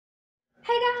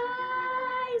Hey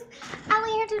guys,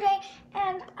 Ali here today,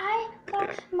 and I got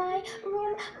my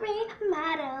room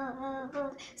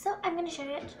remodeled. So I'm gonna show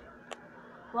you it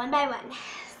one by one.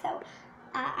 So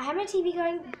I have my TV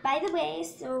going, by the way.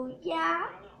 So yeah.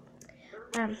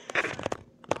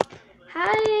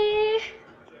 Hi.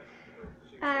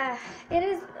 It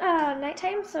is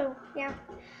nighttime, so yeah.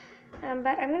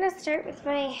 But I'm gonna start with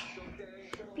my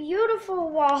beautiful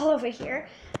wall over here.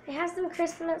 I have some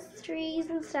Christmas trees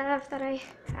and stuff that I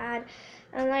had,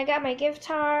 and I got my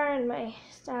guitar and my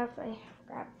stuff I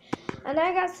grabbed, and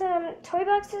I got some toy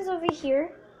boxes over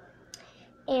here,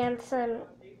 and some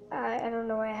I don't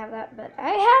know why I have that, but I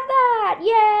have that,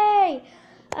 yay!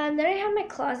 And then I have my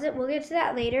closet. We'll get to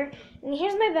that later. And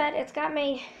here's my bed. It's got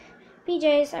my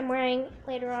PJs I'm wearing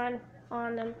later on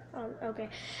them. Okay,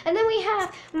 and then we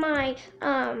have my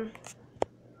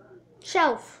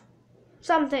shelf,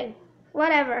 something,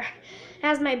 whatever. It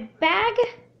has my bag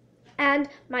and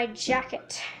my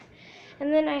jacket.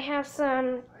 And then I have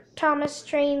some Thomas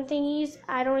Train thingies.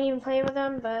 I don't even play with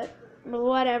them, but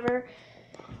whatever.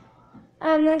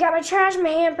 And then I got my trash, my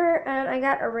hamper, and I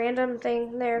got a random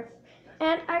thing there.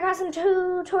 And I got some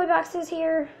 2 toy boxes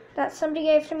here that somebody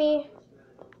gave to me.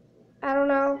 I don't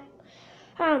know.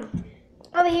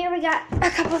 Over here we got a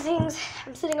couple things.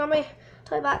 I'm sitting on my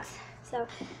toy box. So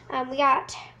we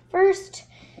got first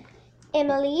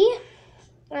Emily.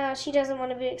 She doesn't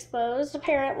want to be exposed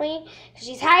apparently because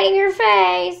she's hiding her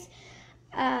face.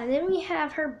 Then we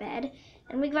have her bed,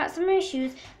 and we got some of my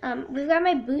shoes. We've got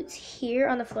my boots here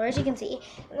on the floor, as you can see.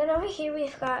 And then over here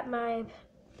we've got my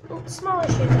smaller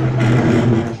shoes.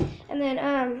 And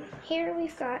then here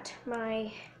we've got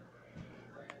my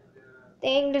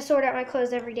thing to sort out my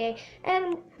clothes every day,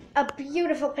 and a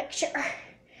beautiful picture.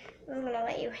 I'm gonna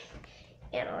let you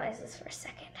analyze this for a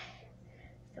second.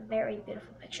 It's a very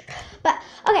beautiful picture. But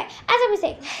okay, as I was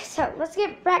saying, so let's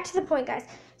get back to the point, guys.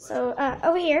 So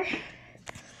over here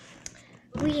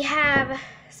we have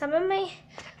some of my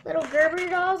little Gerber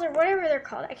dolls, or whatever they're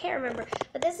called. I can't remember.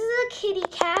 But this is a kitty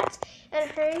cat, and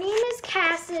her name is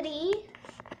Cassidy.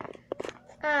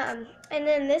 And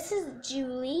then this is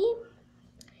Julie.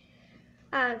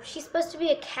 She's supposed to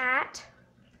be a cat.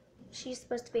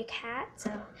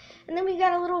 So. And then we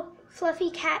got a little fluffy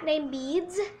cat named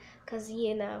Beads, because,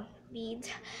 you know, Beads.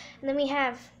 And then we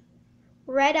have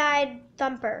Red-Eyed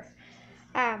Thumper.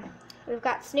 We've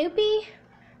got Snoopy,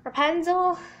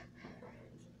 Rapunzel,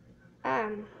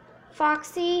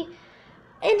 Foxy,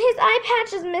 and his eye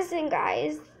patch is missing,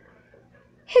 guys.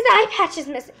 His eye patch is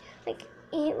missing. Like,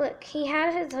 look, he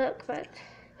had his hook, but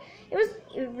it was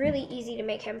really easy to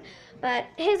make him. But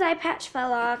his eye patch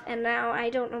fell off, and now I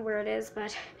don't know where it is.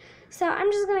 But so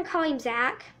I'm just going to call him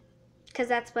Zach, because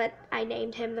that's what I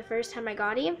named him the first time I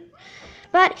got him.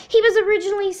 But he was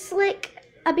originally Slick,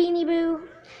 a Beanie Boo.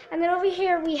 And then over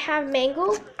here we have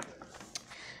Mangle.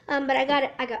 But I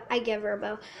gave her a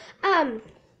bow.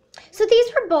 So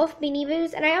these were both Beanie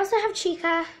Boos, and I also have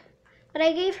Chica, but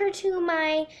I gave her to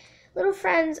my little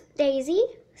friend Daisy.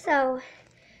 So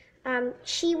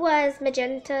she was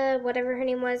Magenta, whatever her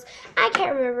name was. I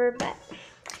can't remember, but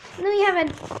and then we have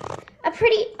a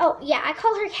pretty, oh yeah, I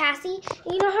call her Cassie.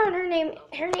 And you know how her name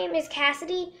is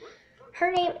Cassidy? Her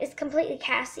name is completely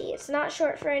Cassie. It's not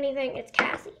short for anything, it's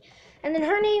Cassie. And then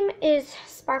her name is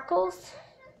Sparkles.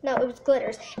 No, it was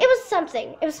Glitters. It was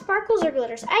something. It was Sparkles or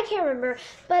Glitters. I can't remember,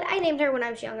 but I named her when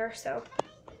I was younger, so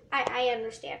I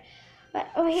understand. But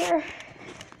over here,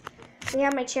 we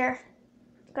have my chair.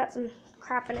 Got some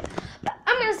crap in it, but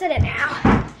I'm gonna sit it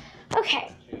now.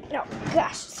 Okay. No,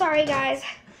 gosh, sorry guys.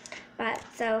 But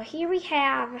so here we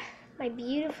have my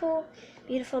beautiful,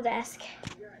 beautiful desk,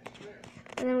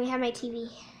 and then we have my TV.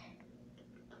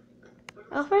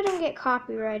 I hope I don't get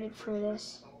copyrighted for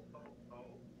this.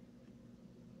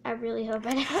 I really hope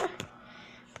I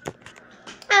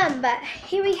don't. But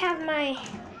here we have my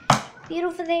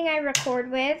beautiful thing I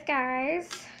record with, guys.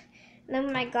 And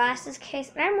then my glasses case.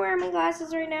 And I'm wearing my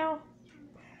glasses right now.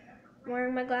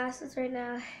 And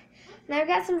I've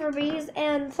got some Febreze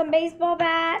and some baseball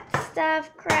bats, stuff,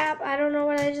 crap. I don't know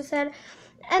what I just said.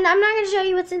 And I'm not going to show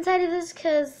you what's inside of this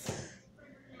because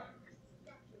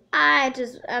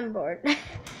I'm bored.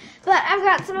 But I've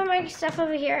got some of my stuff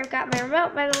over here. I've got my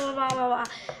remote, my blah, blah, blah,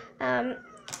 blah.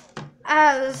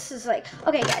 This is like,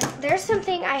 okay, guys, there's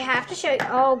something I have to show you.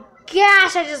 Oh,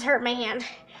 gosh, I just hurt my hand.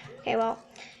 Okay, well,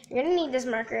 you're going to need this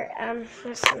marker. I'm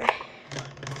just going to...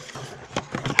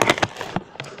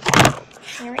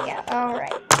 Here we go. All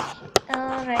right.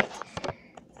 I'm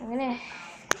going to...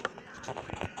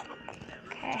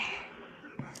 Okay.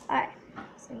 All right.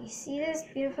 So you see this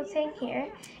beautiful thing here?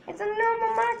 It's a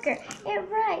normal marker. It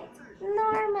writes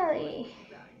normally.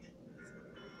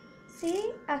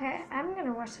 See? Okay, I'm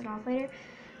gonna wash it off later.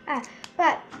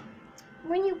 But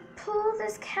when you pull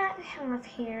this cat off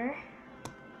here,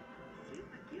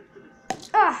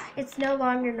 it's no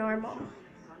longer normal.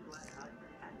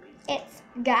 It's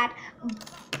got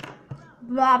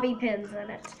bobby pins in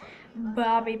it.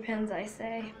 Bobby pins, I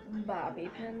say. Bobby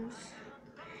pins.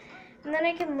 And then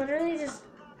I can literally just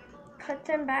put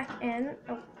them back in.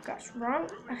 Oh gosh, wrong.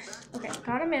 Okay,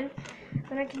 got them in.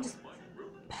 Then I can just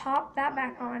pop that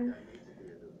back on.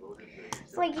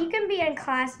 It's like you can be in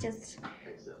class just,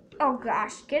 oh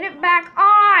gosh, get it back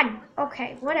on.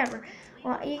 Okay, whatever.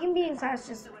 Well, you can be in class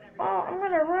just, oh, I'm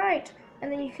gonna write.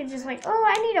 And then you can just like, oh,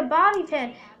 I need a bobby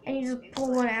pin. And you just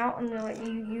pull one out and then like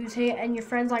you use it and your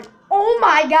friend's like, oh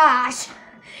my gosh,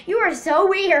 you are so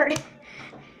weird.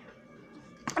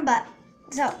 But,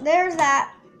 so there's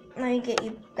that. Let me get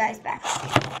you guys back.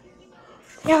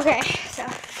 Okay, so,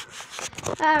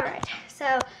 alright,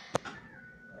 so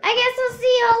I guess we'll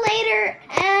see y'all later,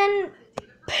 and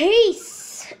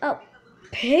peace. Oh,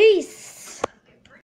 peace.